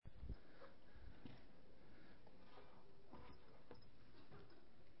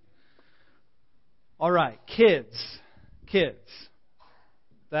All right, kids. Do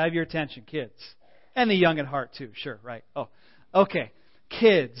I have your attention, kids? And the young at heart, too. Sure, right. Oh, okay.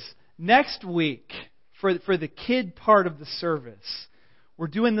 Kids, next week, for the kid part of the service, we're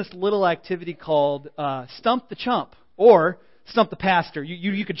doing this little activity called Stump the Chump, or Stump the Pastor.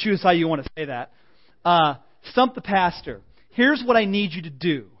 You could choose how you want to say that. Stump the Pastor. Here's what I need you to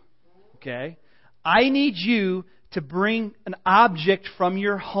do, okay? I need you to bring an object from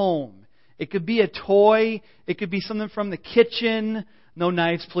your home. It could be a toy. It could be something from the kitchen. No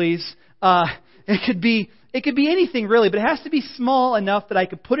knives, please. It could be anything really, but it has to be small enough that I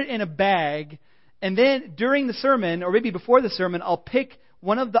could put it in a bag. And then during the sermon, or maybe before the sermon, I'll pick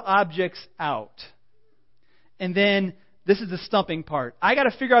one of the objects out. And then this is the stumping part. I got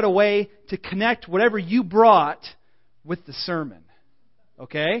to figure out a way to connect whatever you brought with the sermon.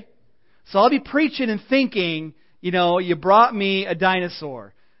 Okay? So I'll be preaching and thinking, you brought me a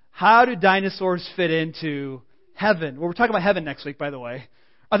dinosaur. How do dinosaurs fit into heaven? Well, we're talking about heaven next week, by the way.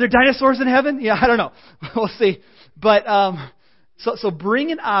 Are there dinosaurs in heaven? Yeah, I don't know. We'll see. But so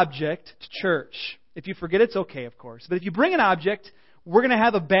bring an object to church. If you forget, it's okay, of course. But if you bring an object, we're going to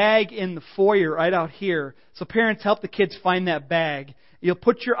have a bag in the foyer right out here. So parents, help the kids find that bag. You'll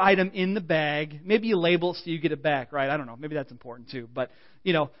put your item in the bag. Maybe you label it so you get it back, right? I don't know. Maybe that's important too. But,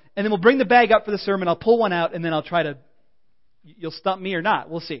 and then we'll bring the bag up for the sermon. I'll pull one out, and then I'll try to, you'll stump me or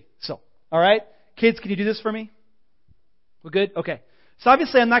not. We'll see. So, all right? Kids, can you do this for me? We're good? Okay. So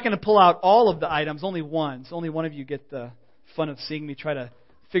obviously I'm not going to pull out all of the items, only one. So only one of you get the fun of seeing me try to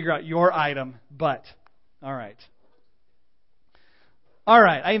figure out your item. But, all right. All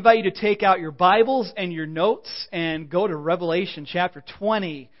right. I invite you to take out your Bibles and your notes and go to Revelation chapter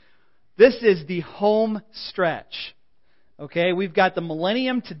 20. This is the home stretch. Okay, we've got the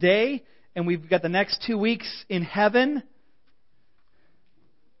Millennium today, and we've got the next 2 weeks in heaven.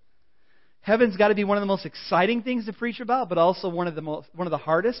 Heaven's got to be one of the most exciting things to preach about, but also one of the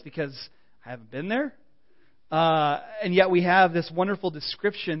hardest because I haven't been there. And yet we have this wonderful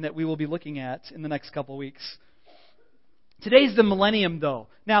description that we will be looking at in the next couple of weeks. Today's the Millennium, though.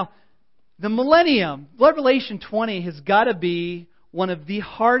 Now, the Millennium, Revelation 20, has got to be one of the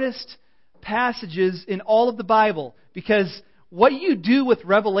hardest passages in all of the Bible, because what you do with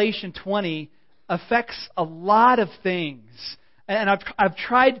Revelation 20 affects a lot of things. And I've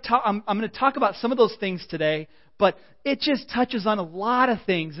tried to talk, I'm going to talk about some of those things today, but it just touches on a lot of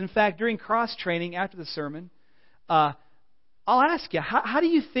things. In fact, during cross-training after the sermon, I'll ask you, how do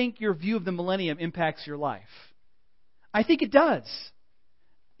you think your view of the Millennium impacts your life? I think it does.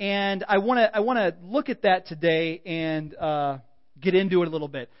 And I want to look at that today and get into it a little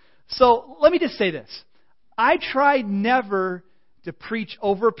bit. So let me just say this. I try never to preach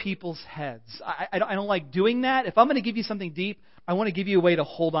over people's heads. I don't like doing that. If I'm going to give you something deep, I want to give you a way to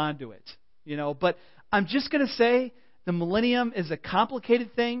hold on to it. But I'm just going to say the Millennium is a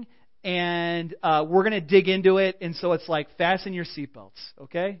complicated thing, and we're going to dig into it. And so it's like fasten your seatbelts.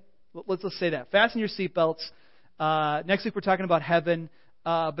 Okay? Let's say that. Fasten your seatbelts. Next week we're talking about heaven,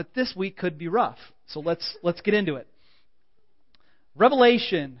 but this week could be rough. So let's get into it.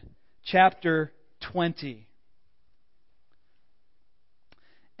 Revelation chapter 20.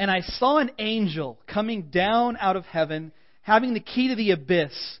 And I saw an angel coming down out of heaven, having the key to the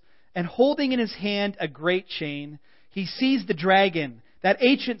abyss, and holding in his hand a great chain. He seized the dragon, that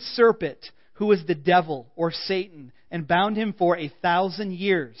ancient serpent, who is the devil, or Satan, and bound him for 1,000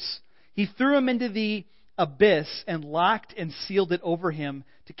 years. He threw him into the abyss and locked and sealed it over him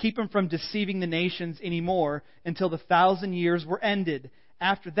to keep him from deceiving the nations anymore until the 1,000 years were ended.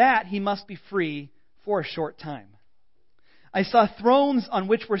 After that, he must be free for a short time. I saw thrones on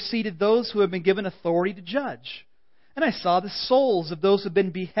which were seated those who have been given authority to judge. And I saw the souls of those who have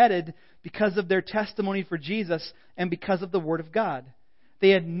been beheaded because of their testimony for Jesus and because of the word of God. They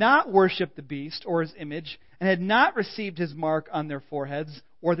had not worshipped the beast or his image and had not received his mark on their foreheads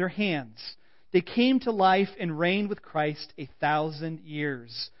or their hands. They came to life and reigned with Christ 1,000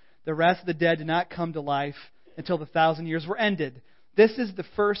 years. The rest of the dead did not come to life until the 1,000 years were ended. This is the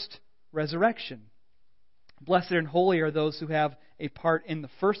first resurrection. Blessed and holy are those who have a part in the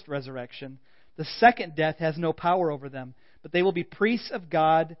first resurrection. The second death has no power over them, but they will be priests of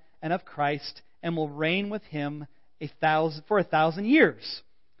God and of Christ and will reign with him for 1,000 years.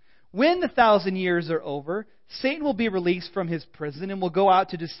 When the 1,000 years are over, Satan will be released from his prison and will go out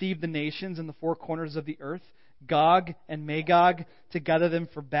to deceive the nations in the four corners of the earth, Gog and Magog, to gather them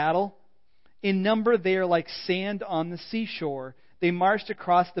for battle. In number, they are like sand on the seashore. They marched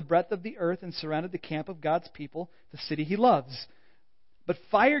across the breadth of the earth and surrounded the camp of God's people, the city he loves. But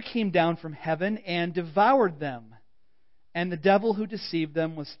fire came down from heaven and devoured them. And the devil who deceived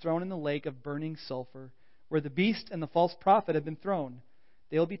them was thrown in the lake of burning sulfur, where the beast and the false prophet have been thrown.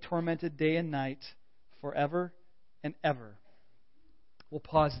 They will be tormented day and night forever and ever. We'll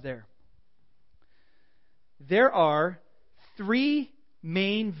pause there. There are three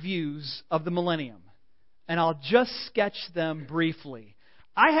main views of the millennium, and I'll just sketch them briefly.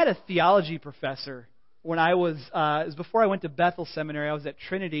 I had a theology professor when it was before I went to Bethel Seminary. I was at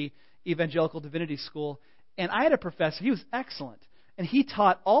Trinity Evangelical Divinity School, and I had a professor. He was excellent, and he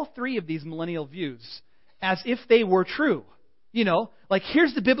taught all three of these millennial views as if they were true. Like,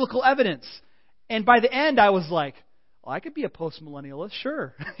 here's the biblical evidence. And by the end, I was like, well, I could be a post-millennialist,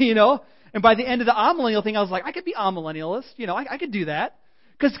 sure. And by the end of the amillennial thing, I was like, I could be amillennialist. I could do that.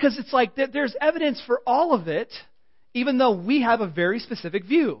 Because it's like there's evidence for all of it, even though we have a very specific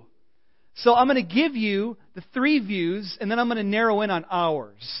view. So I'm going to give you the three views, and then I'm going to narrow in on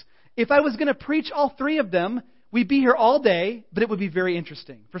ours. If I was going to preach all three of them, we'd be here all day, but it would be very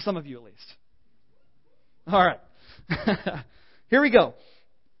interesting, for some of you at least. All right. Here we go.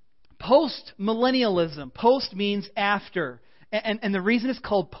 Post-millennialism. Post means after. And the reason it's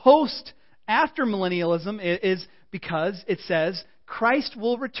called post-after millennialism is because it says Christ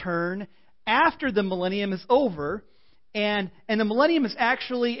will return after the millennium is over. And the millennium is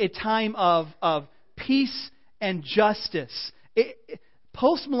actually a time of peace and justice.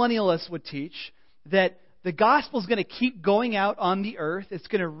 Post-millennialists would teach that the gospel is going to keep going out on the earth. It's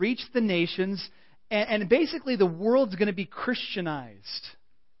going to reach the nations. And basically the world's going to be Christianized.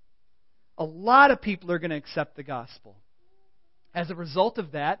 A lot of people are going to accept the gospel. As a result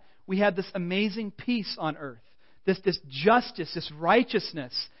of that, we have this amazing peace on earth. This justice, this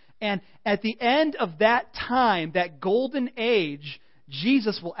righteousness. And at the end of that time, that golden age,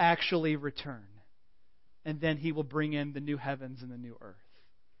 Jesus will actually return. And then He will bring in the new heavens and the new earth.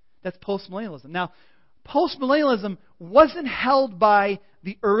 That's postmillennialism. Now, postmillennialism wasn't held by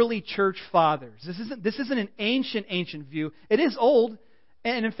the early church fathers. This isn't an ancient view. It is old.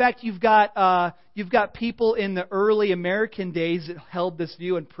 And in fact, you've got people in the early American days that held this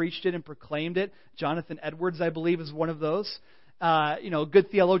view and preached it and proclaimed it. Jonathan Edwards, I believe, is one of those. A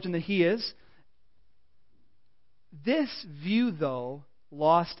good theologian that he is. This view, though,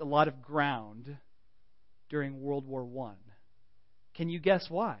 lost a lot of ground during World War I. Can you guess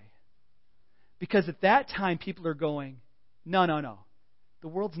why? Because at that time, people are going, no. The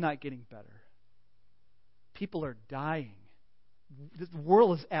world's not getting better. People are dying. The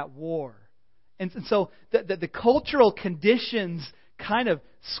world is at war. And so the cultural conditions kind of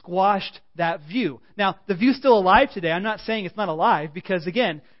squashed that view. Now, the view's still alive today. I'm not saying it's not alive because,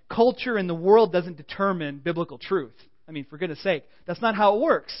 again, culture in the world doesn't determine biblical truth. I mean, for goodness sake, that's not how it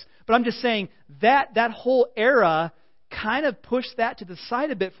works. But I'm just saying that whole era kind of pushed that to the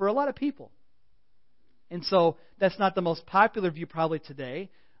side a bit for a lot of people. And so that's not the most popular view probably today,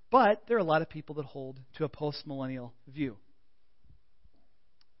 but there are a lot of people that hold to a postmillennial view.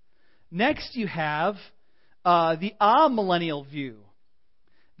 Next, you have the amillennial view.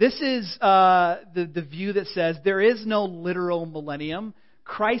 This is the view that says there is no literal millennium.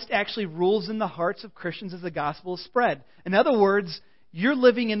 Christ actually rules in the hearts of Christians as the gospel is spread. In other words, you're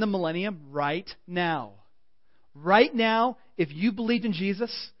living in the millennium right now. Right now, if you believed in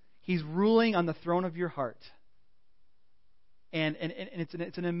Jesus, He's ruling on the throne of your heart. And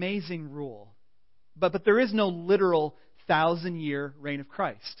it's an amazing rule. But there is no literal 1,000-year reign of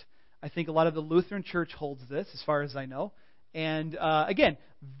Christ. I think a lot of the Lutheran Church holds this, as far as I know. And again,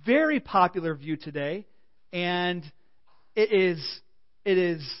 very popular view today. And it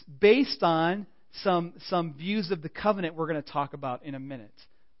is based on some views of the covenant we're going to talk about in a minute.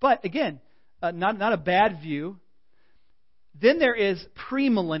 But again, not a bad view. Then there is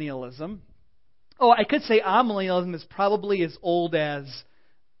premillennialism. Oh, I could say amillennialism is probably as old as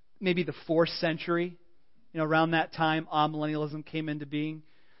maybe the 4th century. Around that time, amillennialism came into being.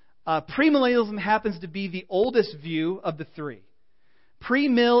 Premillennialism happens to be the oldest view of the three.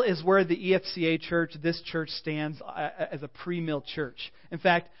 Pre-mill is where the EFCA church, this church, stands as a pre-mill church. In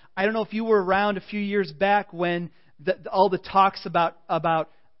fact, I don't know if you were around a few years back when all the talks about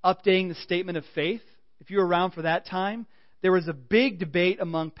updating the statement of faith. If you were around for that time, there was a big debate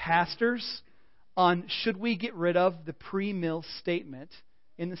among pastors on should we get rid of the pre-mill statement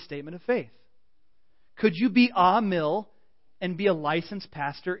in the statement of faith. Could you be a mill and be a licensed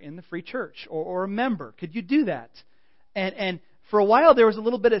pastor in the free church or a member? Could you do that? And for a while there was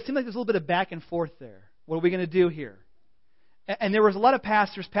it seemed like there was a little bit of back and forth there. What are we going to do here? And there was a lot of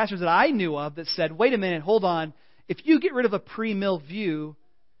pastors that I knew of that said, wait a minute, hold on. If you get rid of a pre-mill view,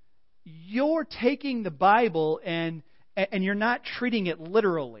 you're taking the Bible and you're not treating it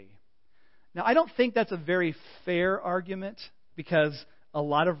literally. Now, I don't think that's a very fair argument because a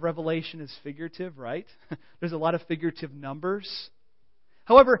lot of Revelation is figurative, right? There's a lot of figurative numbers.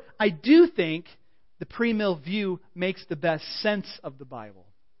 However, I do think the premill view makes the best sense of the Bible.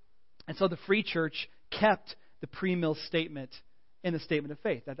 And so the Free Church kept the premill statement in the statement of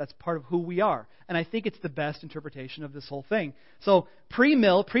faith. That's part of who we are. And I think it's the best interpretation of this whole thing. So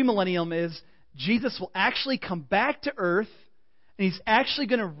premillennium is Jesus will actually come back to earth, and He's actually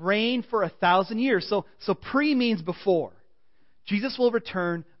going to reign for 1,000 years. So pre means before. Jesus will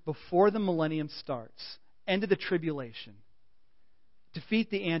return before the millennium starts. End of the tribulation.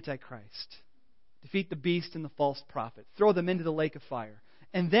 Defeat the Antichrist. Defeat the beast and the false prophet. Throw them into the lake of fire.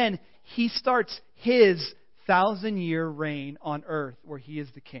 And then He starts His 1,000-year reign on earth where He is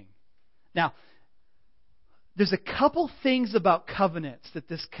the king. Now, there's a couple things about covenants that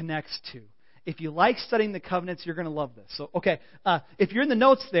this connects to. If you like studying the covenants, you're going to love this. So, okay, if you're in the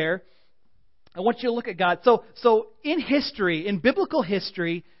notes there, I want you to look at God. So in history, in biblical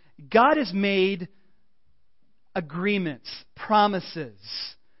history, God has made agreements, promises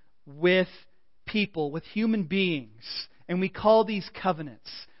with people, with human beings. And we call these covenants.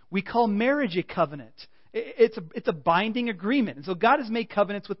 We call marriage a covenant. It's a binding agreement. And so God has made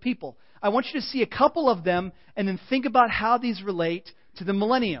covenants with people. I want you to see a couple of them and then think about how these relate to the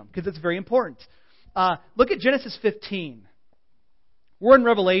millennium, because it's very important. Look at Genesis 15. We're in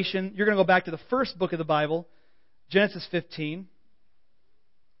Revelation. You're going to go back to the first book of the Bible, Genesis 15.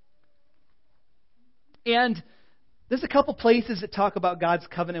 And there's a couple places that talk about God's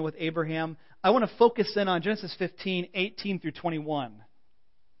covenant with Abraham. I want to focus in on Genesis 15, 18 through 21.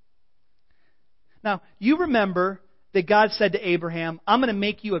 Now, you remember that God said to Abraham, I'm going to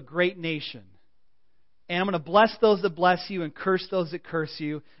make you a great nation. And I'm going to bless those that bless you and curse those that curse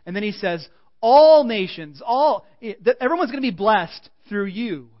you. And then He says, all nations, everyone's going to be blessed through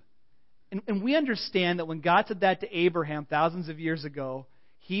you. And we understand that when God said that to Abraham thousands of years ago,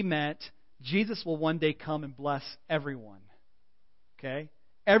 He meant Jesus will one day come and bless everyone. Okay?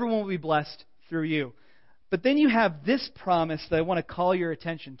 Everyone will be blessed through you. But then you have this promise that I want to call your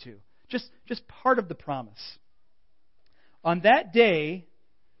attention to. Just part of the promise. On that day,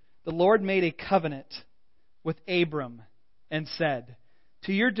 the Lord made a covenant with Abram and said,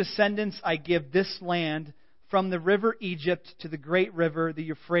 to your descendants I give this land from the river Egypt to the great river, the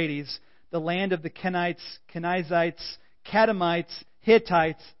Euphrates, the land of the Kenites, Kenizzites, Kadamites,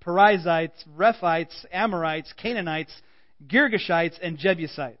 Hittites, Perizzites, Rephites, Amorites, Canaanites, Girgashites, and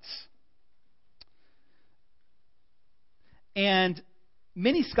Jebusites. And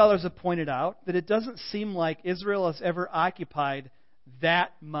many scholars have pointed out that it doesn't seem like Israel has ever occupied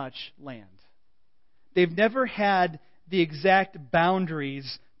that much land. They've never had the exact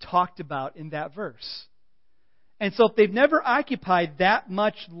boundaries talked about in that verse. And so if they've never occupied that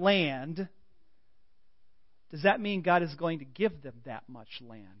much land, does that mean God is going to give them that much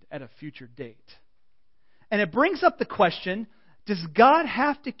land at a future date? And it brings up the question, does God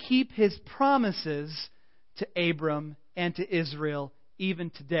have to keep His promises to Abram and to Israel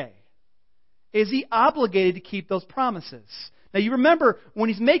even today? Is He obligated to keep those promises? Now you remember, when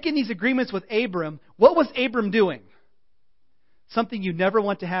He's making these agreements with Abram, what was Abram doing? Something you never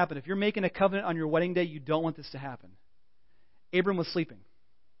want to happen. If you're making a covenant on your wedding day, you don't want this to happen. Abram was sleeping.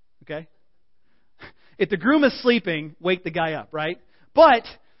 Okay? If the groom is sleeping, wake the guy up, right? But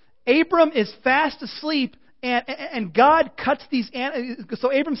Abram is fast asleep, and God cuts these animals.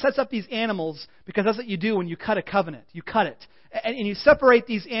 So Abram sets up these animals, because that's what you do when you cut a covenant. You cut it. And you separate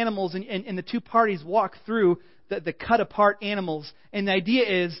these animals, and the two parties walk through the cut-apart animals. And the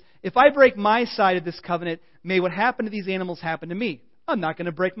idea is, if I break my side of this covenant, may what happened to these animals happen to me. I'm not going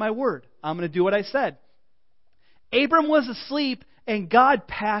to break my word. I'm going to do what I said. Abram was asleep, and God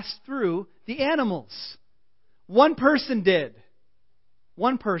passed through the animals. One person did.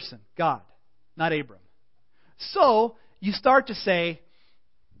 One person, God, not Abram. So, you start to say,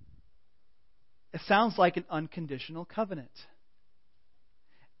 it sounds like an unconditional covenant.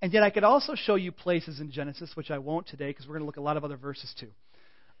 And yet I could also show you places in Genesis, which I won't today because we're going to look at a lot of other verses too.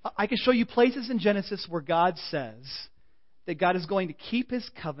 I can show you places in Genesis where God says that God is going to keep His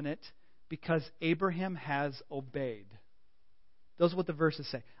covenant because Abraham has obeyed. Those are what the verses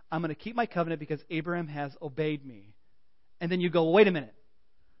say. I'm going to keep my covenant because Abraham has obeyed me. And then you go, wait a minute.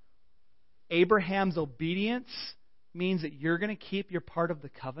 Abraham's obedience means that you're going to keep your part of the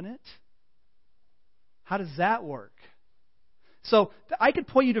covenant? How does that work? So I could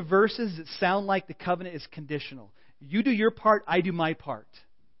point you to verses that sound like the covenant is conditional. You do your part, I do my part.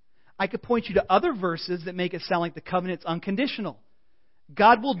 I could point you to other verses that make it sound like the covenant's unconditional.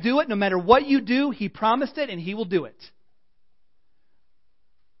 God will do it no matter what you do. He promised it and He will do it.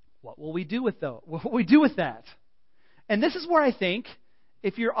 What will we do with those? What will we do with that? And this is where I think,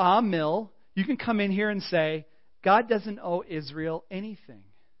 if you're Mill, you can come in here and say, God doesn't owe Israel anything.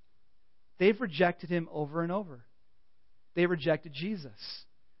 They've rejected him over and over. They rejected Jesus.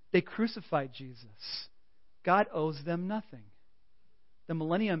 They crucified Jesus. God owes them nothing. The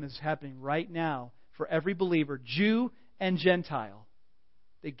millennium is happening right now for every believer, Jew and Gentile,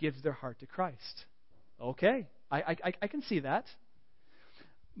 that gives their heart to Christ. Okay, I can see that.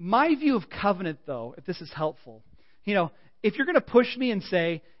 My view of covenant, though, if this is helpful, if you're going to push me and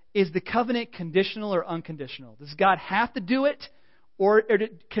say, is the covenant conditional or unconditional? Does God have to do it, or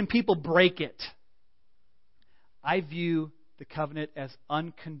can people break it? I view the covenant as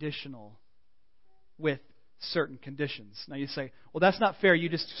unconditional with certain conditions. Now you say, well, that's not fair. You're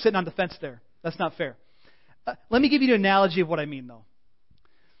just sitting on the fence there. That's not fair. Let me give you an analogy of what I mean, though.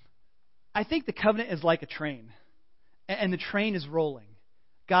 I think the covenant is like a train, and the train is rolling.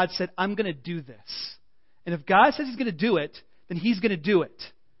 God said, I'm going to do this. And if God says he's going to do it, then he's going to do it.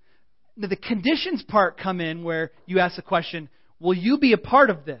 Now, the conditions part come in where you ask the question, will you be a part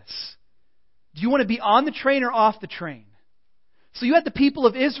of this? Do you want to be on the train or off the train? So you had the people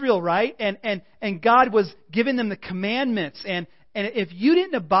of Israel, right? And God was giving them the commandments. And if you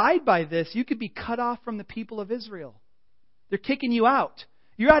didn't abide by this, you could be cut off from the people of Israel. They're kicking you out.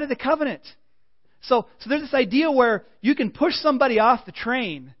 You're out of the covenant. So there's this idea where you can push somebody off the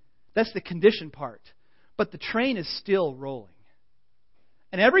train. That's the condition part. But the train is still rolling.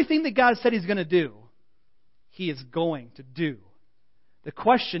 And everything that God said he's going to do, he is going to do. The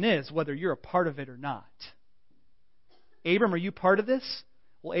question is whether you're a part of it or not. Abram, are you part of this?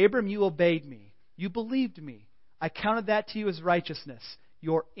 Well, Abram, you obeyed me. You believed me. I counted that to you as righteousness.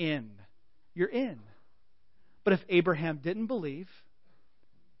 You're in. You're in. But if Abraham didn't believe,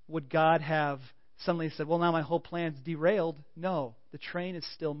 would God have suddenly said, well, now my whole plan's derailed? No, the train is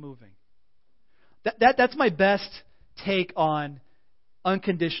still moving. That's my best take on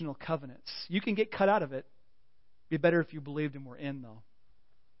unconditional covenants. You can get cut out of it. It'd be better if you believed and were in, though.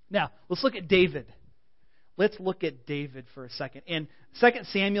 Now, let's look at David. Let's look at David for a second. In 2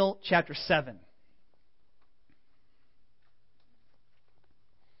 Samuel chapter 7.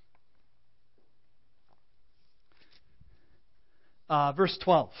 Verse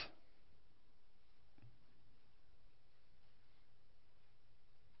 12.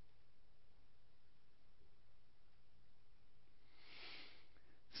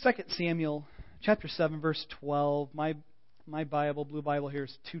 Second Samuel chapter 7, verse 12. My Bible, Blue Bible here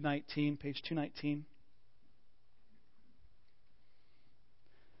is 219, page 219.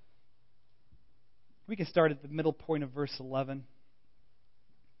 We can start at the middle point of verse 11.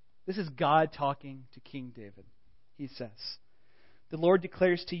 This is God talking to King David. He says, the Lord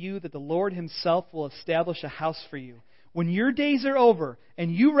declares to you that the Lord himself will establish a house for you. When your days are over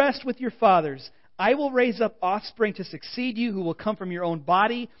and you rest with your fathers, I will raise up offspring to succeed you who will come from your own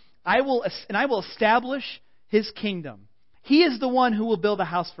body. I will establish his kingdom. He is the one who will build a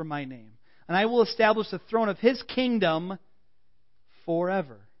house for my name. And I will establish the throne of his kingdom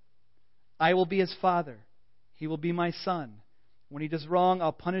forever. I will be his father. He will be my son. When he does wrong,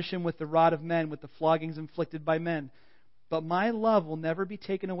 I'll punish him with the rod of men, with the floggings inflicted by men. But my love will never be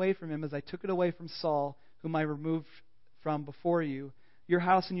taken away from him as I took it away from Saul, whom I removed from before you. Your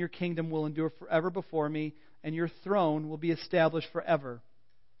house and your kingdom will endure forever before me, and your throne will be established forever.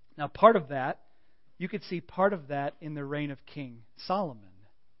 Now, part of that, you could see part of that in the reign of King Solomon,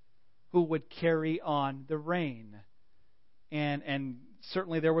 who would carry on the reign. And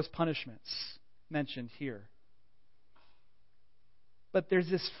certainly there was punishments mentioned here. But there's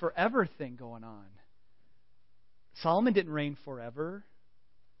this forever thing going on. Solomon didn't reign forever.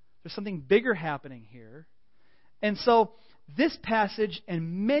 There's something bigger happening here. And so this passage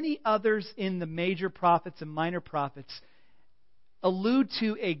and many others in the major prophets and minor prophets allude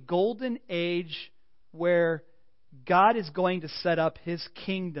to a golden age where God is going to set up his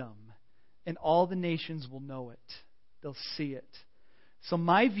kingdom and all the nations will know it. They'll see it. So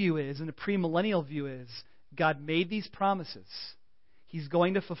my view is, and the premillennial view is, God made these promises. He's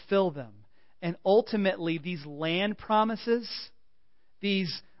going to fulfill them. And ultimately, these land promises,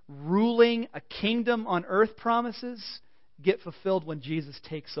 these ruling a kingdom on earth promises, get fulfilled when Jesus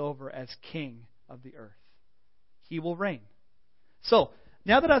takes over as king of the earth. He will reign. So,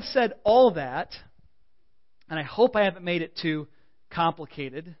 now that I've said all that, and I hope I haven't made it too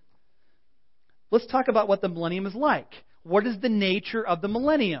complicated, let's talk about what the millennium is like. What is the nature of the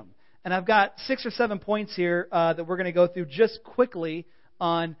millennium? And I've got 6 or 7 points here that we're going to go through just quickly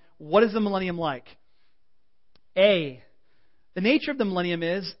on what is the millennium like. A, the nature of the millennium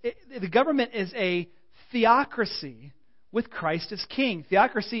is, the government is a theocracy with Christ as king.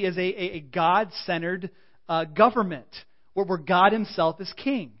 Theocracy is a God-centered government where God himself is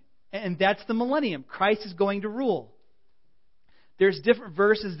king. And that's the millennium. Christ is going to rule. There's different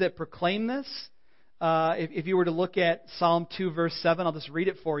verses that proclaim this. If you were to look at Psalm 2, verse 7, I'll just read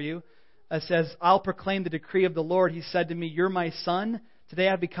it for you. It says, I'll proclaim the decree of the Lord. He said to me, you're my son. Today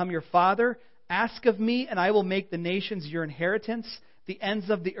I've become your father. Ask of me, and I will make the nations your inheritance, the ends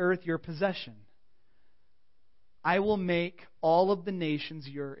of the earth your possession. I will make all of the nations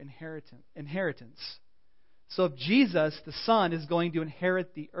your inheritance. So if Jesus, the Son, is going to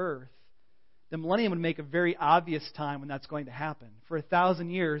inherit the earth, the millennium would make a very obvious time when that's going to happen. For 1,000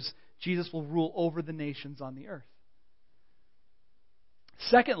 years, Jesus will rule over the nations on the earth.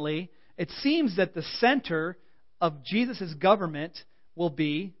 Secondly, it seems that the center of Jesus' government will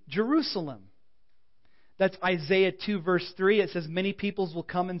be Jerusalem. That's Isaiah 2, verse 3. It says, many peoples will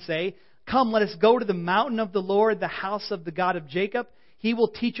come and say, come, let us go to the mountain of the Lord, the house of the God of Jacob. He will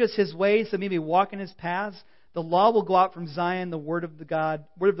teach us his ways, so we may walk in his paths. The law will go out from Zion, the word of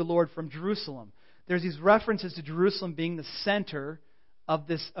the Lord from Jerusalem. There's these references to Jerusalem being the center of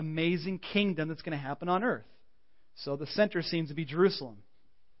this amazing kingdom that's going to happen on earth. So the center seems to be Jerusalem.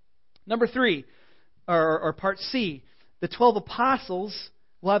 Number 3, or part C, the 12 apostles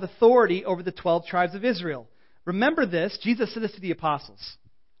will have authority over the 12 tribes of Israel. Remember this, Jesus said this to the apostles.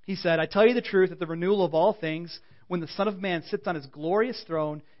 He said, I tell you the truth, at the renewal of all things, when the Son of Man sits on his glorious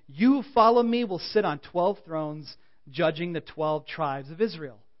throne, you who follow me will sit on 12 thrones, judging the 12 tribes of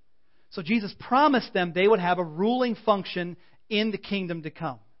Israel. So Jesus promised them they would have a ruling function in the kingdom to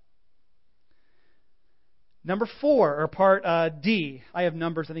come. Number 4, or part D. I have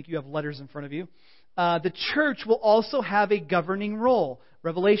numbers. I think you have letters in front of you. The church will also have a governing role.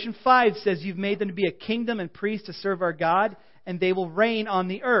 Revelation 5 says, you've made them to be a kingdom and priests to serve our God, and they will reign on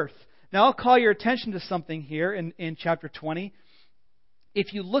the earth. Now I'll call your attention to something here in chapter 20.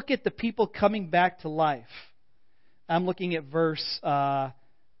 If you look at the people coming back to life, I'm looking at verse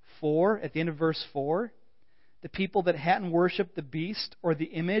 4, at the end of verse 4. The people that hadn't worshipped the beast or the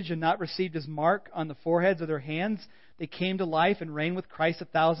image and not received his mark on the foreheads of their hands, they came to life and reigned with Christ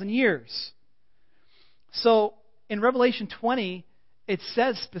 1,000 years. So in Revelation 20, it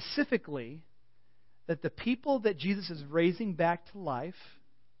says specifically that the people that Jesus is raising back to life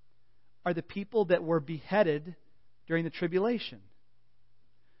are the people that were beheaded during the tribulation.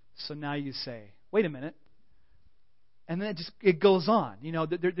 So now you say, wait a minute. And then it goes on. You know,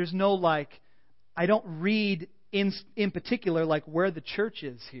 there's no I don't read in particular where the church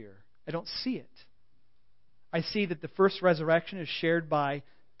is here. I don't see it. I see that the first resurrection is shared by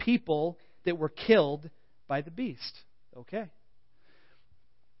people that were killed by the beast. Okay.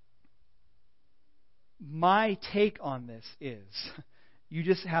 My take on this is you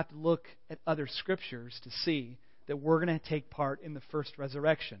just have to look at other scriptures to see that we're going to take part in the first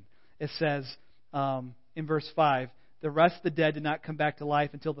resurrection. It says in verse 5, the rest of the dead did not come back to life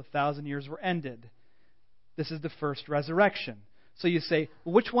until the 1,000 years were ended. This is the first resurrection. So you say,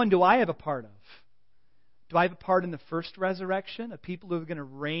 well, which one do I have a part of? Do I have a part in the first resurrection, of people who are going to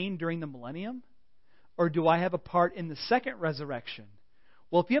reign during the millennium? Or do I have a part in the second resurrection?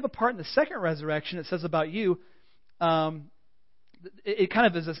 Well, if you have a part in the second resurrection, it says about you, it kind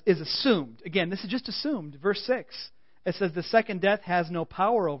of is assumed. Again, this is just assumed. Verse 6, it says the second death has no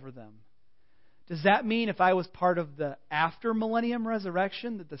power over them. Does that mean if I was part of the after millennium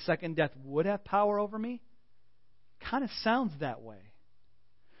resurrection that the second death would have power over me? Kind of sounds that way.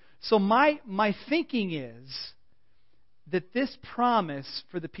 So my thinking is that this promise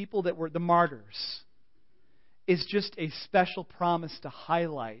for the people that were the martyrs is just a special promise to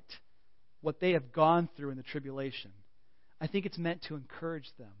highlight what they have gone through in the tribulation. I think it's meant to encourage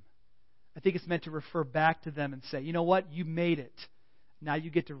them. I think it's meant to refer back to them and say, you know what? You made it. Now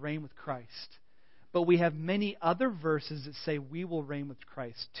you get to reign with Christ. But we have many other verses that say we will reign with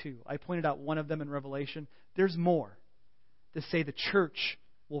Christ too. I pointed out one of them in Revelation. There's more that say the church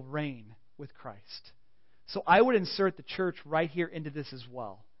will reign with Christ. So I would insert the church right here into this as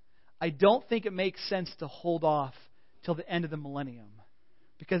well. I don't think it makes sense to hold off till the end of the millennium,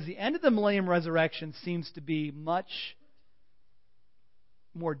 because the end of the millennium resurrection seems to be much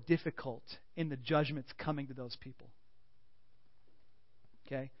more difficult in the judgments coming to those people.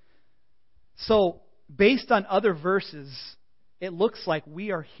 Okay? So, based on other verses, it looks like we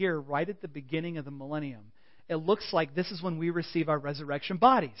are here right at the beginning of the millennium. It looks like this is when we receive our resurrection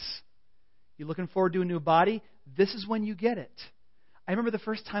bodies. You looking forward to a new body? This is when you get it. I remember the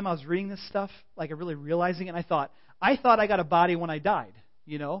first time I was reading this stuff, really realizing it, and I thought I got a body when I died.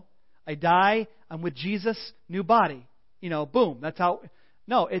 You know? I die, I'm with Jesus, new body. You know, boom. That's how...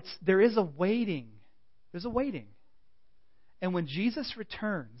 No, there is a waiting. There's a waiting. And when Jesus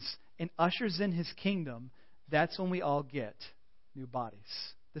returns and ushers in his kingdom, that's when we all get new bodies.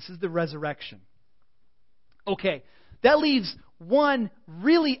 This is the resurrection. Okay, that leaves one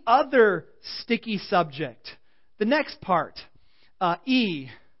really other sticky subject. The next part, E.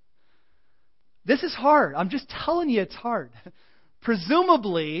 This is hard. I'm just telling you it's hard.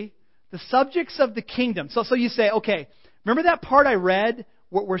 Presumably, the subjects of the kingdom. So you say, okay, remember that part I read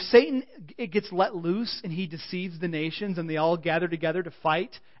where Satan gets let loose and he deceives the nations and they all gather together to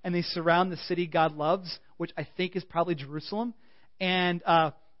fight and they surround the city God loves, which I think is probably Jerusalem. And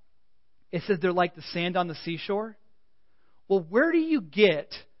it says they're like the sand on the seashore. Well, where do you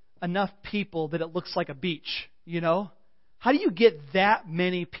get enough people that it looks like a beach, you know? How do you get that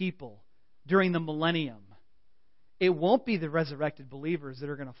many people during the millennium? It won't be the resurrected believers that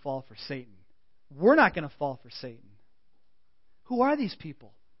are going to fall for Satan. We're not going to fall for Satan. Who are these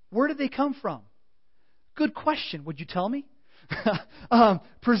people? Where did they come from? Good question. Would you tell me?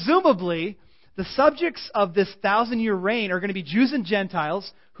 Presumably, the subjects of this 1,000-year reign are going to be Jews and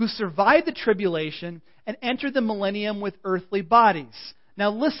Gentiles who survive the tribulation and enter the millennium with earthly bodies.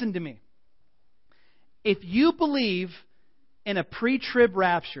 Now listen to me. If you believe in a pre-trib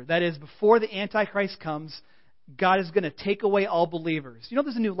rapture, that is, before the Antichrist comes, God is going to take away all believers. You know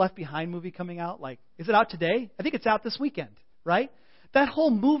there's a new Left Behind movie coming out? Is it out today? I think it's out this weekend, right? That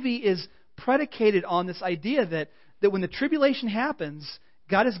whole movie is predicated on this idea that when the tribulation happens,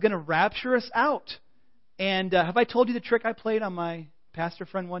 God is going to rapture us out. And have I told you the trick I played on my pastor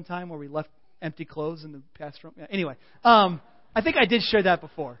friend one time where we left empty clothes in the pastor room? Anyway, I think I did share that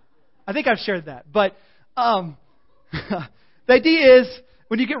before. I think I've shared that. But the idea is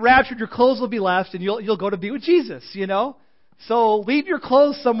when you get raptured, your clothes will be left and you'll go to be with Jesus, you know? So leave your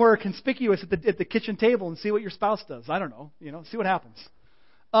clothes somewhere conspicuous at the kitchen table and see what your spouse does. I don't know, you know, see what happens.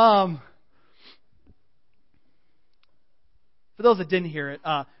 For those that didn't hear it,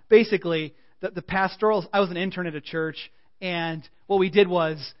 basically the pastorals, I was an intern at a church, and what we did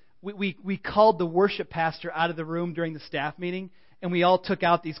was we called the worship pastor out of the room during the staff meeting, and we all took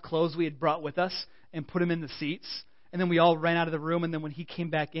out these clothes we had brought with us and put them in the seats, and then we all ran out of the room, and then when he came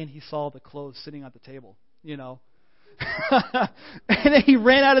back in, he saw the clothes sitting at the table, you know. And then he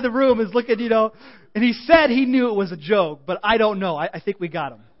ran out of the room and was looking, you know, and he said he knew it was a joke, but I don't know. I think we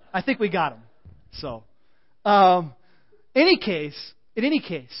got him. So, in any case,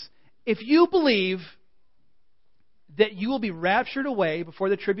 if you believe that you will be raptured away before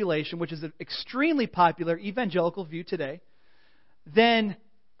the tribulation, which is an extremely popular evangelical view today, then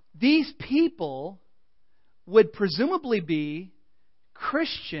these people would presumably be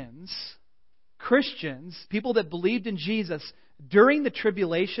Christians, people that believed in Jesus during the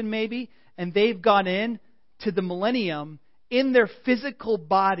tribulation maybe, and they've gone in to the millennium in their physical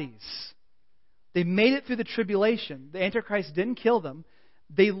bodies. They made it through the tribulation. The Antichrist didn't kill them.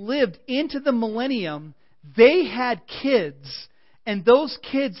 They lived into the millennium. They had kids, and those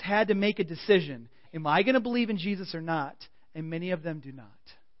kids had to make a decision. Am I going to believe in Jesus or not? And many of them do not.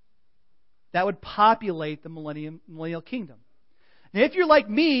 That would populate the millennial kingdom. Now, if you're like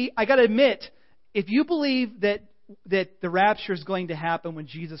me, I got to admit, if you believe that the rapture is going to happen when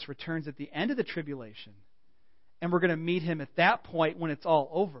Jesus returns at the end of the tribulation, and we're going to meet Him at that point when it's all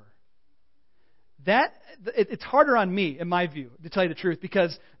over, it's harder on me, in my view, to tell you the truth,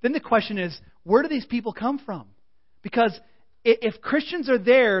 because then the question is, where do these people come from? Because if Christians are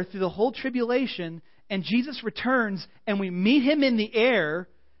there through the whole tribulation, and Jesus returns, and we meet Him in the air,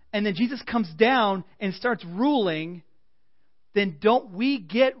 and then Jesus comes down and starts ruling, then don't we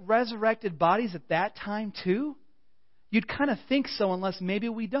get resurrected bodies at that time too? You'd kind of think so, unless maybe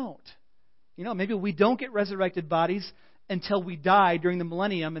we don't. You know, maybe we don't get resurrected bodies until we die during the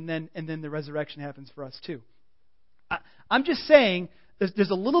millennium, and then the resurrection happens for us too. I'm just saying there's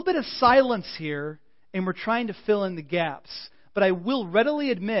a little bit of silence here, and we're trying to fill in the gaps. But I will readily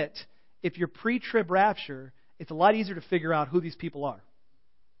admit, if you're pre-trib rapture, it's a lot easier to figure out who these people are.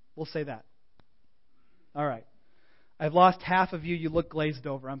 We'll say that. All right. I've lost half of you. You look glazed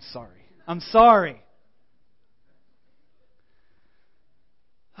over. I'm sorry.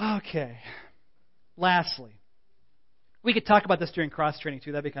 Okay. Lastly, we could talk about this during cross-training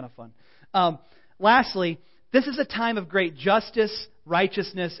too. That'd be kind of fun. Lastly, this is a time of great justice,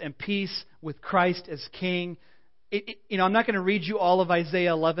 righteousness, and peace with Christ as King. I'm not going to read you all of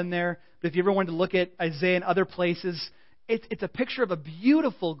Isaiah 11 there, but if you ever wanted to look at Isaiah in other places, it's a picture of a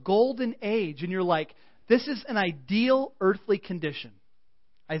beautiful golden age, and you're like, this is an ideal earthly condition.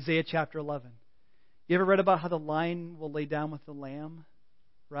 Isaiah chapter 11. You ever read about how the lion will lay down with the lamb?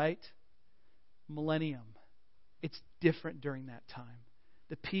 Right? Millennium. It's different during that time.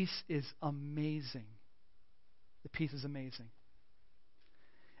 The peace is amazing. the peace is amazing.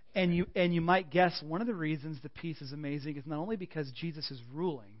 And you might guess one of the reasons the peace is amazing is not only because Jesus is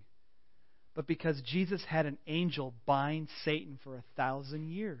ruling, but because Jesus had an angel bind Satan for 1,000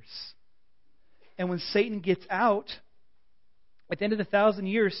 years. And when Satan gets out, at the end of the 1,000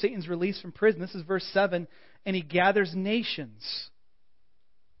 years, Satan's released from prison. This is verse 7. And he gathers nations.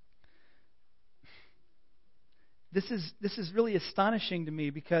 This is really astonishing to me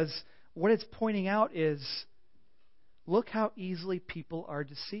because what it's pointing out is, look how easily people are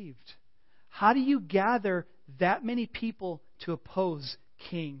deceived. How do you gather that many people to oppose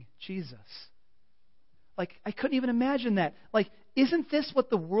King Jesus? Like, I couldn't even imagine that. Like, isn't this what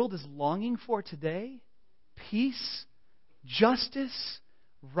the world is longing for today? Peace, justice,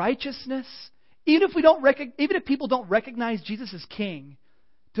 righteousness. Even if people don't recognize Jesus as King,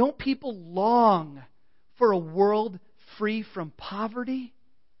 don't people long for a world free from poverty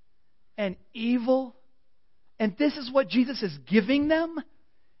and evil? And this is what Jesus is giving them.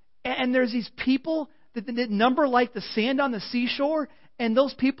 And there's these people that number like the sand on the seashore, and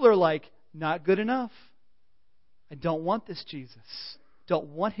those people are like, not good enough. I don't want this Jesus. Don't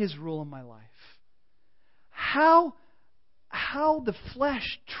want His rule in my life. How the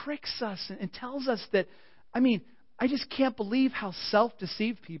flesh tricks us and tells us that, I just can't believe how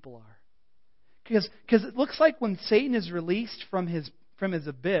self-deceived people are. Because it looks like when Satan is released from his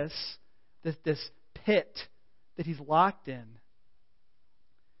abyss, this pit that he's locked in,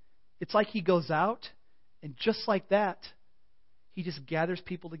 it's like he goes out, and just like that, he just gathers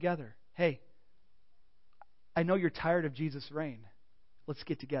people together. Hey, I know you're tired of Jesus' reign. Let's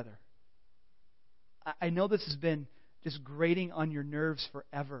get together. I know this has been just grating on your nerves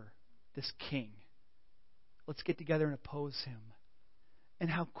forever, this king. Let's get together and oppose him. And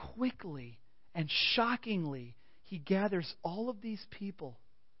how quickly and shockingly he gathers all of these people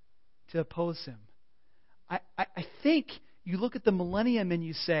to oppose him. I think you look at the millennium and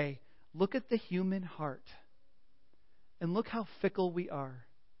you say, look at the human heart. And look how fickle we are.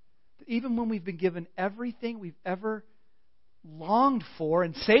 Even when we've been given everything we've ever longed for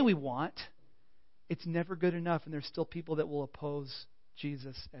and say we want, it's never good enough, and there's still people that will oppose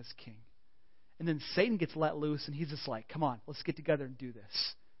Jesus as king. And then Satan gets let loose, and he's just like, come on, let's get together and do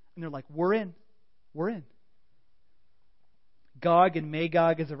this. And they're like, we're in. We're in. Gog and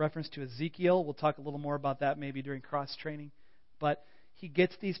Magog is a reference to Ezekiel. We'll talk a little more about that maybe during cross-training. But he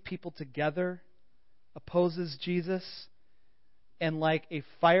gets these people together, opposes Jesus, and like a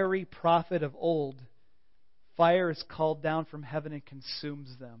fiery prophet of old, fire is called down from heaven and consumes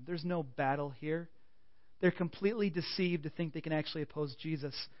them. There's no battle here. They're completely deceived to think they can actually oppose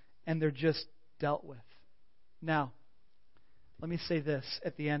Jesus, and they're just dealt with. Now, let me say this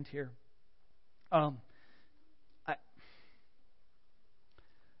at the end here. I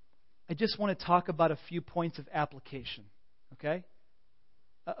just want to talk about a few points of application, okay?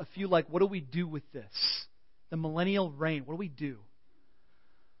 A few like, what do we do with this? The millennial reign, what do we do?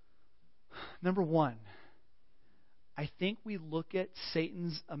 Number one, I think we look at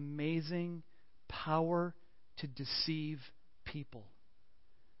Satan's amazing power to deceive people.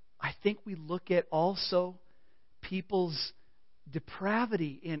 I think we look at also people's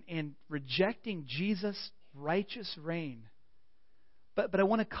depravity in rejecting Jesus' righteous reign. But I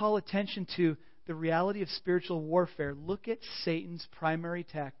want to call attention to the reality of spiritual warfare. Look at Satan's primary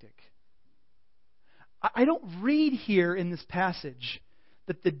tactic. I don't read here in this passage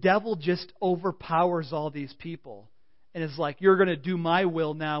that the devil just overpowers all these people and is like, you're going to do my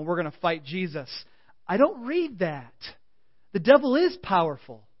will now, we're going to fight Jesus. I don't read that. The devil is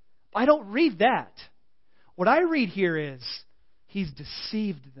powerful. I don't read that. What I read here is he's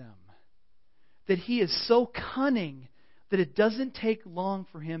deceived them. That he is so cunning that it doesn't take long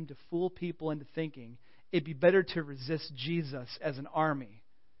for him to fool people into thinking it'd be better to resist Jesus as an army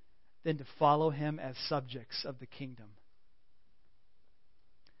than to follow him as subjects of the kingdom.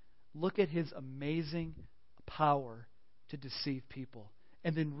 Look at his amazing power to deceive people.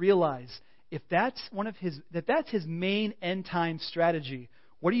 And then realize if that's his main end time strategy,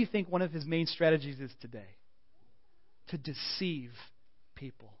 what do you think one of his main strategies is today? To deceive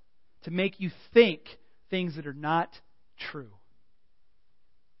people. To make you think things that are not true.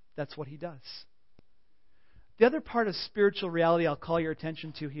 That's what he does. The other part of spiritual reality I'll call your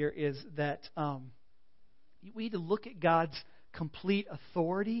attention to here is that we need to look at God's complete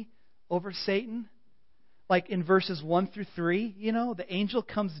authority over Satan. Like in verses 1 through 3, the angel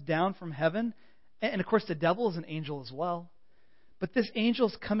comes down from heaven. And of course, the devil is an angel as well. But this angel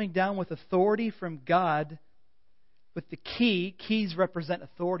is coming down with authority from God, with the key. Keys represent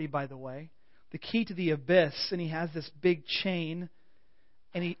authority, by the way. The key to the abyss. And he has this big chain.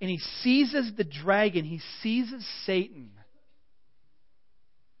 And he seizes the dragon. He seizes Satan.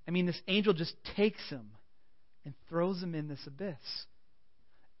 I mean, this angel just takes him and throws him in this abyss.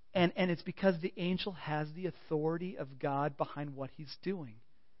 And it's because the angel has the authority of God behind what he's doing.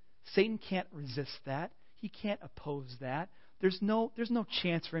 Satan can't resist that. He can't oppose that. There's no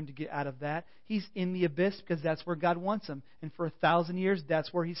chance for him to get out of that. He's in the abyss because that's where God wants him. And for 1,000 years,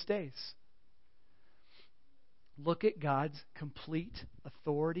 that's where he stays. Look at God's complete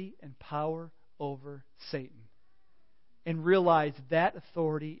authority and power over Satan. And realize that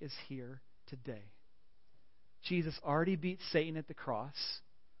authority is here today. Jesus already beat Satan at the cross.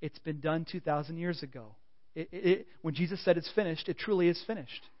 It's been done 2,000 years ago. When Jesus said it's finished, it truly is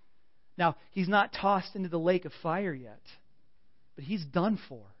finished. Now, he's not tossed into the lake of fire yet. But he's done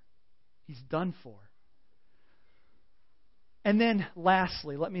for. He's done for. And then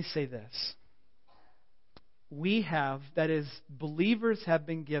lastly, let me say this. We have, that is, believers have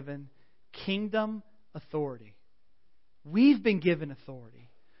been given kingdom authority. We've been given authority.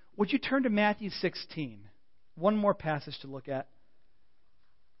 Would you turn to Matthew 16? One more passage to look at.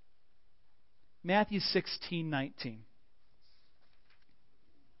 Matthew 16:19.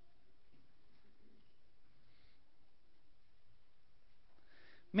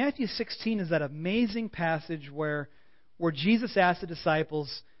 Matthew 16 is that amazing passage where Jesus asked the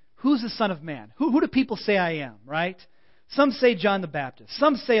disciples, who's the Son of Man? Who do people say I am, right? Some say John the Baptist.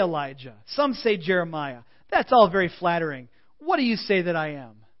 Some say Elijah. Some say Jeremiah. That's all very flattering. What do you say that I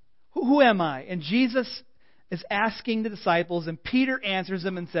am? Who am I? And Jesus is asking the disciples, and Peter answers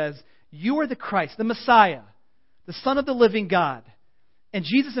them and says, you are the Christ, the Messiah, the Son of the living God. And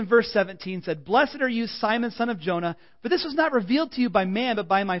Jesus in verse 17 said, blessed are you, Simon, son of Jonah, for this was not revealed to you by man, but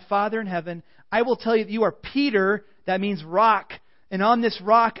by my Father in heaven. I will tell you that you are Peter, that means rock. And on this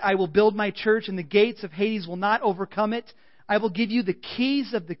rock I will build my church, and the gates of Hades will not overcome it. I will give you the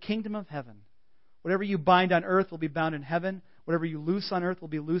keys of the kingdom of heaven. Whatever you bind on earth will be bound in heaven. Whatever you loose on earth will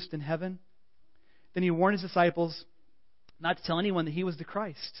be loosed in heaven. Then he warned his disciples not to tell anyone that he was the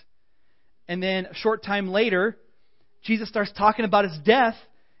Christ. And then a short time later, Jesus starts talking about his death,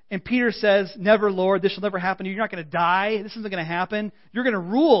 and Peter says, never, Lord, this shall never happen to you. You're not going to die. This isn't going to happen. You're going to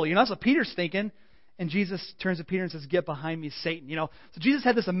rule. That's what Peter's thinking. And Jesus turns to Peter and says, get behind me, Satan. So Jesus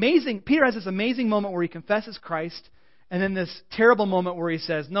had Peter has this amazing moment where he confesses Christ, and then this terrible moment where he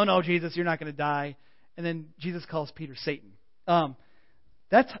says, no, Jesus, you're not going to die. And then Jesus calls Peter Satan.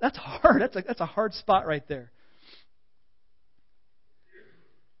 That's hard. That's a hard spot right there.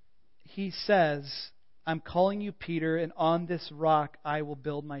 He says, I'm calling you Peter, and on this rock I will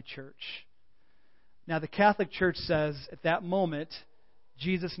build my church. Now, the Catholic Church says at that moment,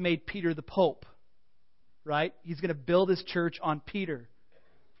 Jesus made Peter the Pope, right? He's going to build his church on Peter.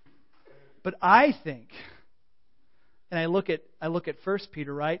 But I think, and I look at 1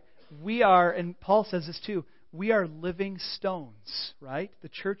 Peter, right? We are, and Paul says this too, we are living stones, right? The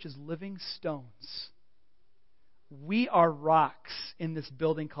church is living stones. We are rocks in this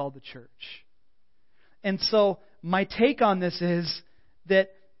building called the church. And so my take on this is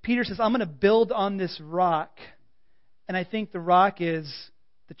that Peter says, I'm going to build on this rock. And I think the rock is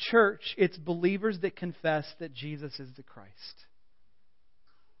the church. It's believers that confess that Jesus is the Christ.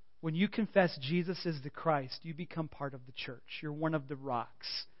 When you confess Jesus is the Christ, you become part of the church. You're one of the rocks.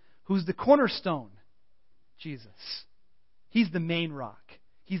 Who's the cornerstone? Jesus. He's the main rock.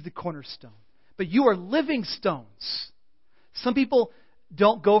 He's the cornerstone. But you are living stones. Some people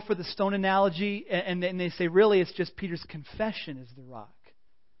don't go for the stone analogy, and they say, really, it's just Peter's confession is the rock.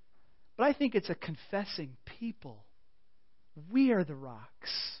 But I think it's a confessing people. We are the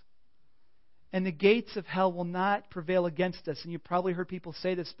rocks. And the gates of hell will not prevail against us. And you've probably heard people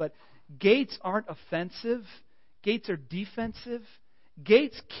say this, but gates aren't offensive. Gates are defensive.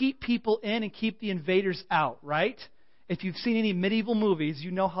 Gates keep people in and keep the invaders out, right? If you've seen any medieval movies,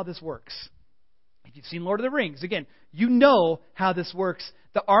 you know how this works. If you've seen Lord of the Rings, again, you know how this works.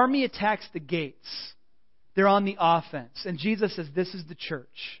 The army attacks the gates. They're on the offense. And Jesus says, this is the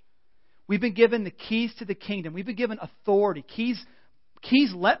church. We've been given the keys to the kingdom. We've been given authority. Keys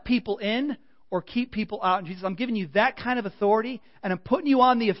let people in or keep people out. And Jesus says, I'm giving you that kind of authority, and I'm putting you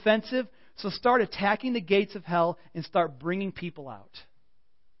on the offensive. So start attacking the gates of hell and start bringing people out.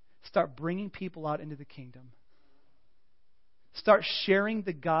 Start bringing people out into the kingdom. Start sharing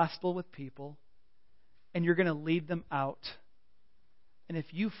the gospel with people. And you're going to lead them out. And if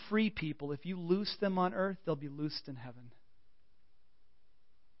you free people, if you loose them on earth, they'll be loosed in heaven.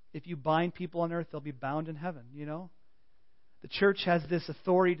 If you bind people on earth, they'll be bound in heaven, The church has this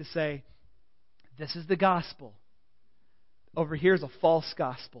authority to say, this is the gospel. Over here is a false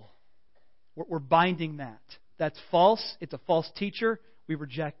gospel. We're binding that. That's false. It's a false teacher. we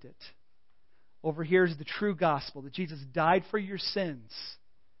reject it. Over here is the true gospel, that Jesus died for your sins.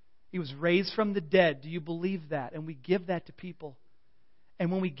 He was raised from the dead. Do you believe that? And we give that to people. And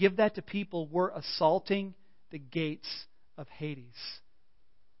when we give that to people, we're assaulting the gates of Hades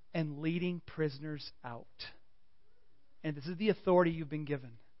and leading prisoners out. And this is the authority you've been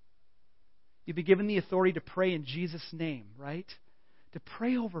given. You've been given the authority to pray in Jesus' name, right? To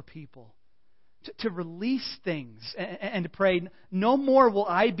pray over people. To release things and to pray, no more will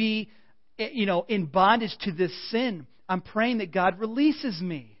I be, in bondage to this sin. I'm praying that God releases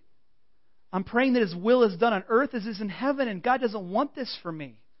me. I'm praying that His will is done on earth as it is in heaven, and God doesn't want this for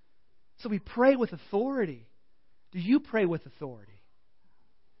me. So we pray with authority. Do you pray with authority?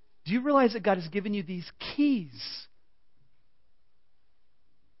 Do you realize that God has given you these keys?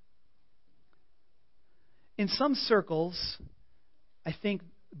 In some circles, I think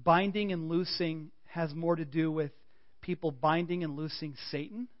binding and loosing has more to do with people binding and loosing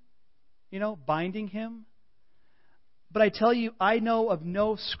Satan. Binding him. But I tell you, I know of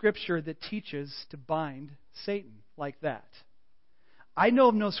no scripture that teaches to bind Satan like that. I know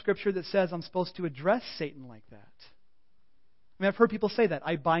of no scripture that says I'm supposed to address Satan like that. I mean, I've heard people say that.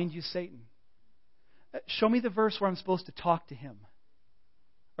 I bind you, Satan. Show me the verse where I'm supposed to talk to him.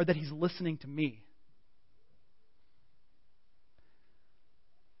 Or that he's listening to me.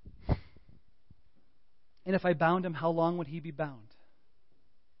 And if I bound him, how long would he be bound?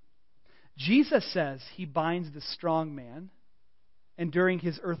 Jesus says He binds the strong man. And during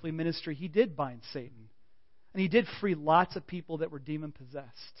His earthly ministry, He did bind Satan. And He did free lots of people that were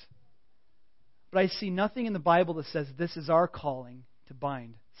demon-possessed. But I see nothing in the Bible that says this is our calling to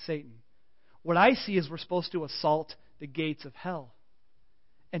bind Satan. What I see is we're supposed to assault the gates of hell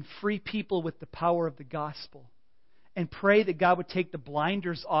and free people with the power of the gospel and pray that God would take the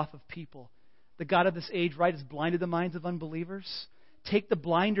blinders off of people. The God of this age, right, has blinded the minds of unbelievers. Take the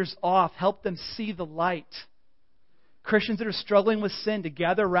blinders off. Help them see the light. Christians that are struggling with sin, to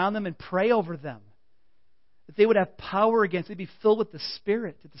gather around them and pray over them. That they would have power against, they'd be filled with the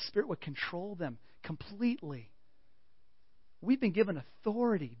Spirit, that the Spirit would control them completely. We've been given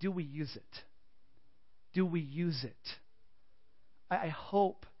authority. Do we use it? Do we use it? I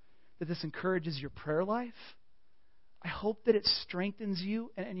hope that this encourages your prayer life. I hope that it strengthens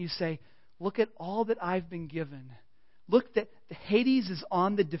you and you say, look at all that I've been given. Look, that the Hades is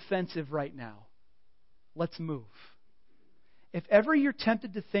on the defensive right now. Let's move. If ever you're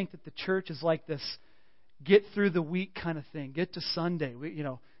tempted to think that the church is like this get through the week kind of thing, get to Sunday,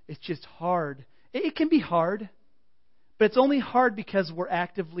 it's just hard. It can be hard, but it's only hard because we're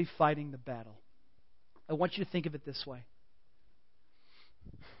actively fighting the battle. I want you to think of it this way.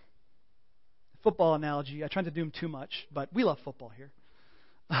 Football analogy. I try not to do them too much, but we love football here.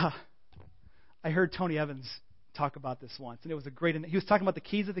 I heard Tony Evans talk about this once, and it was he was talking about the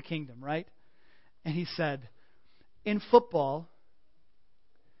keys of the kingdom, right? And he said, in football,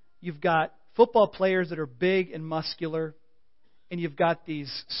 you've got football players that are big and muscular, and you've got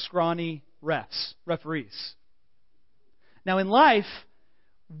these scrawny referees. Now in life,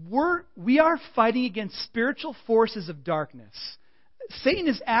 we are fighting against spiritual forces of darkness. Satan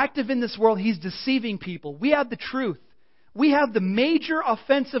is active in this world. He's deceiving people. We have the truth. We have the major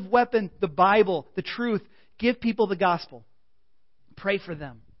offensive weapon, the Bible, the truth. Give people the gospel. Pray for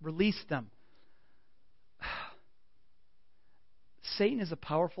them. Release them. Satan is a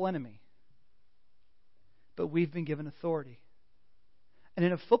powerful enemy. But we've been given authority. And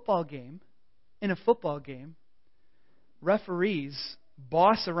in a football game, referees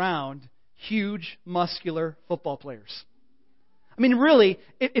boss around huge, muscular football players. I mean, really,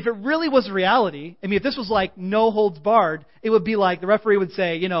 if it really was reality, if this was like no holds barred, it would be like the referee would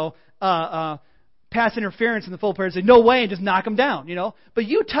say, pass interference, and the football player would say, no way, and just knock him down, But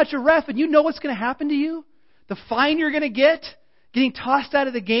you touch a ref and you know what's going to happen to you? The fine you're going to get, getting tossed out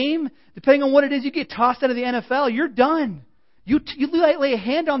of the game, depending on what it is, you get tossed out of the NFL, you're done. You lay a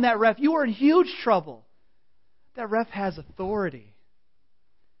hand on that ref, you are in huge trouble. That ref has authority.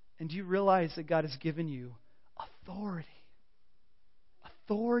 And do you realize that God has given you authority?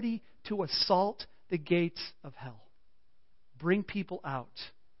 Authority to assault the gates of hell. Bring people out.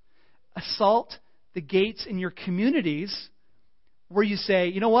 Assault the gates in your communities where you say,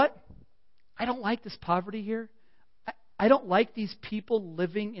 you know what? I don't like this poverty here. I don't like these people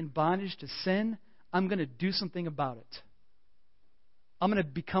living in bondage to sin. I'm going to do something about it. I'm going to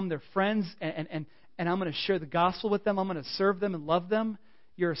become their friends and I'm going to share the gospel with them. I'm going to serve them and love them.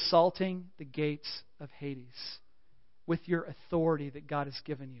 You're assaulting the gates of Hades with your authority that God has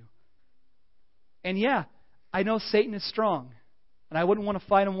given you. And yeah, I know Satan is strong, and I wouldn't want to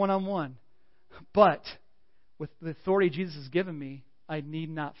fight him one-on-one. But with the authority Jesus has given me, I need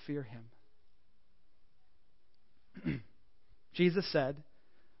not fear him. Jesus said,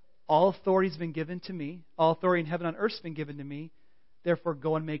 all authority has been given to me. All authority in heaven and on earth has been given to me. Therefore,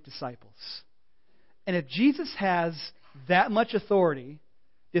 go and make disciples. And if Jesus has that much authority,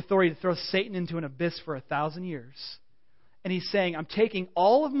 the authority to throw Satan into an abyss for 1,000 years, and he's saying, I'm taking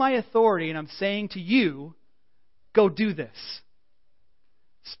all of my authority and I'm saying to you, go do this.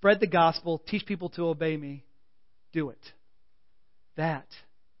 Spread the gospel, teach people to obey me, do it. That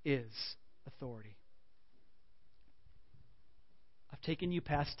is authority. I've taken you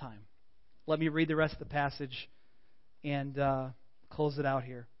past time. Let me read the rest of the passage and close it out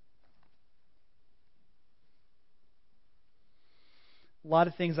here. A lot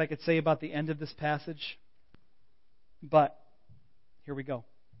of things I could say about the end of this passage, but here we go.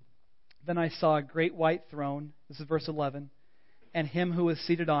 Then I saw a great white throne, this is verse 11, and him who was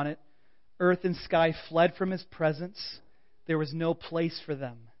seated on it. Earth and sky fled from his presence. There was no place for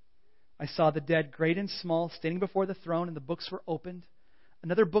them. I saw the dead, great and small, standing before the throne, and the books were opened.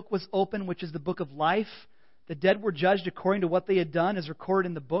 Another book was opened, which is the book of life. The dead were judged according to what they had done, as recorded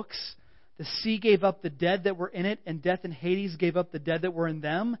in the books. The sea gave up the dead that were in it, and death and Hades gave up the dead that were in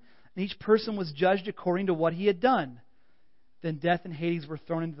them. And each person was judged according to what he had done. Then death and Hades were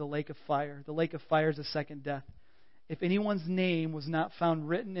thrown into the lake of fire. The lake of fire is the second death. If anyone's name was not found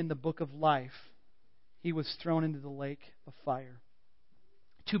written in the book of life, he was thrown into the lake of fire.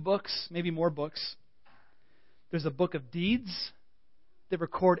 2 books, maybe more books. There's a book of deeds that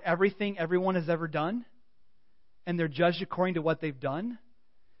record everything everyone has ever done, and they're judged according to what they've done,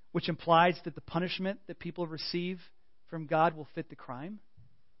 which implies that the punishment that people receive from God will fit the crime.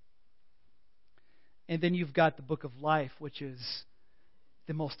 And then you've got the book of life, which is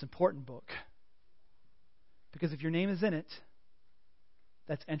the most important book. Because if your name is in it,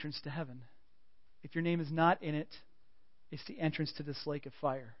 that's entrance to heaven. If your name is not in it, it's the entrance to this lake of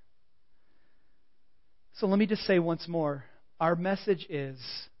fire. So let me just say once more, our message is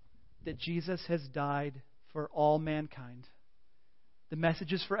that Jesus has died for all mankind. The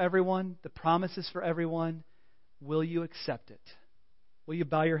message is for everyone. The promise is for everyone. Will you accept it? Will you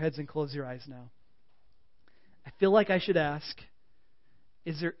bow your heads and close your eyes now? I feel like I should ask,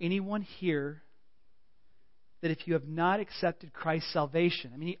 is there anyone here that if you have not accepted Christ's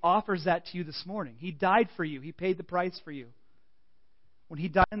salvation, He offers that to you this morning. He died for you. He paid the price for you. When He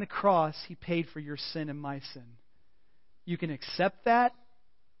died on the cross, He paid for your sin and my sin. You can accept that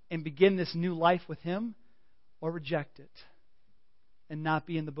and begin this new life with Him, or reject it and not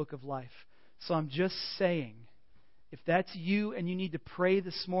be in the book of life. So I'm just saying, if that's you and you need to pray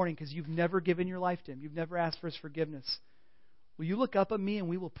this morning because you've never given your life to Him, you've never asked for His forgiveness, will you look up at me and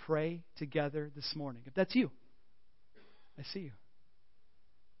we will pray together this morning? If that's you, I see you.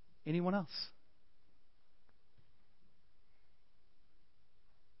 Anyone else?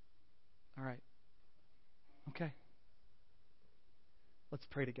 All right. Okay. Let's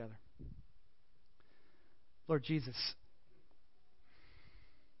pray together. Lord Jesus,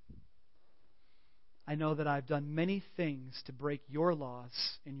 I know that I've done many things to break your laws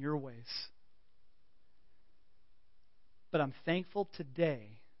and your ways. But I'm thankful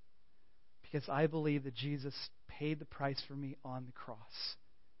today because I believe that Jesus paid the price for me on the cross.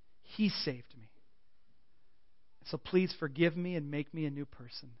 He saved me. So please forgive me and make me a new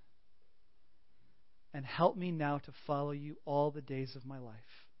person. And help me now to follow you all the days of my life.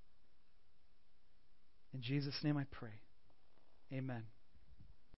 In Jesus' name I pray. Amen.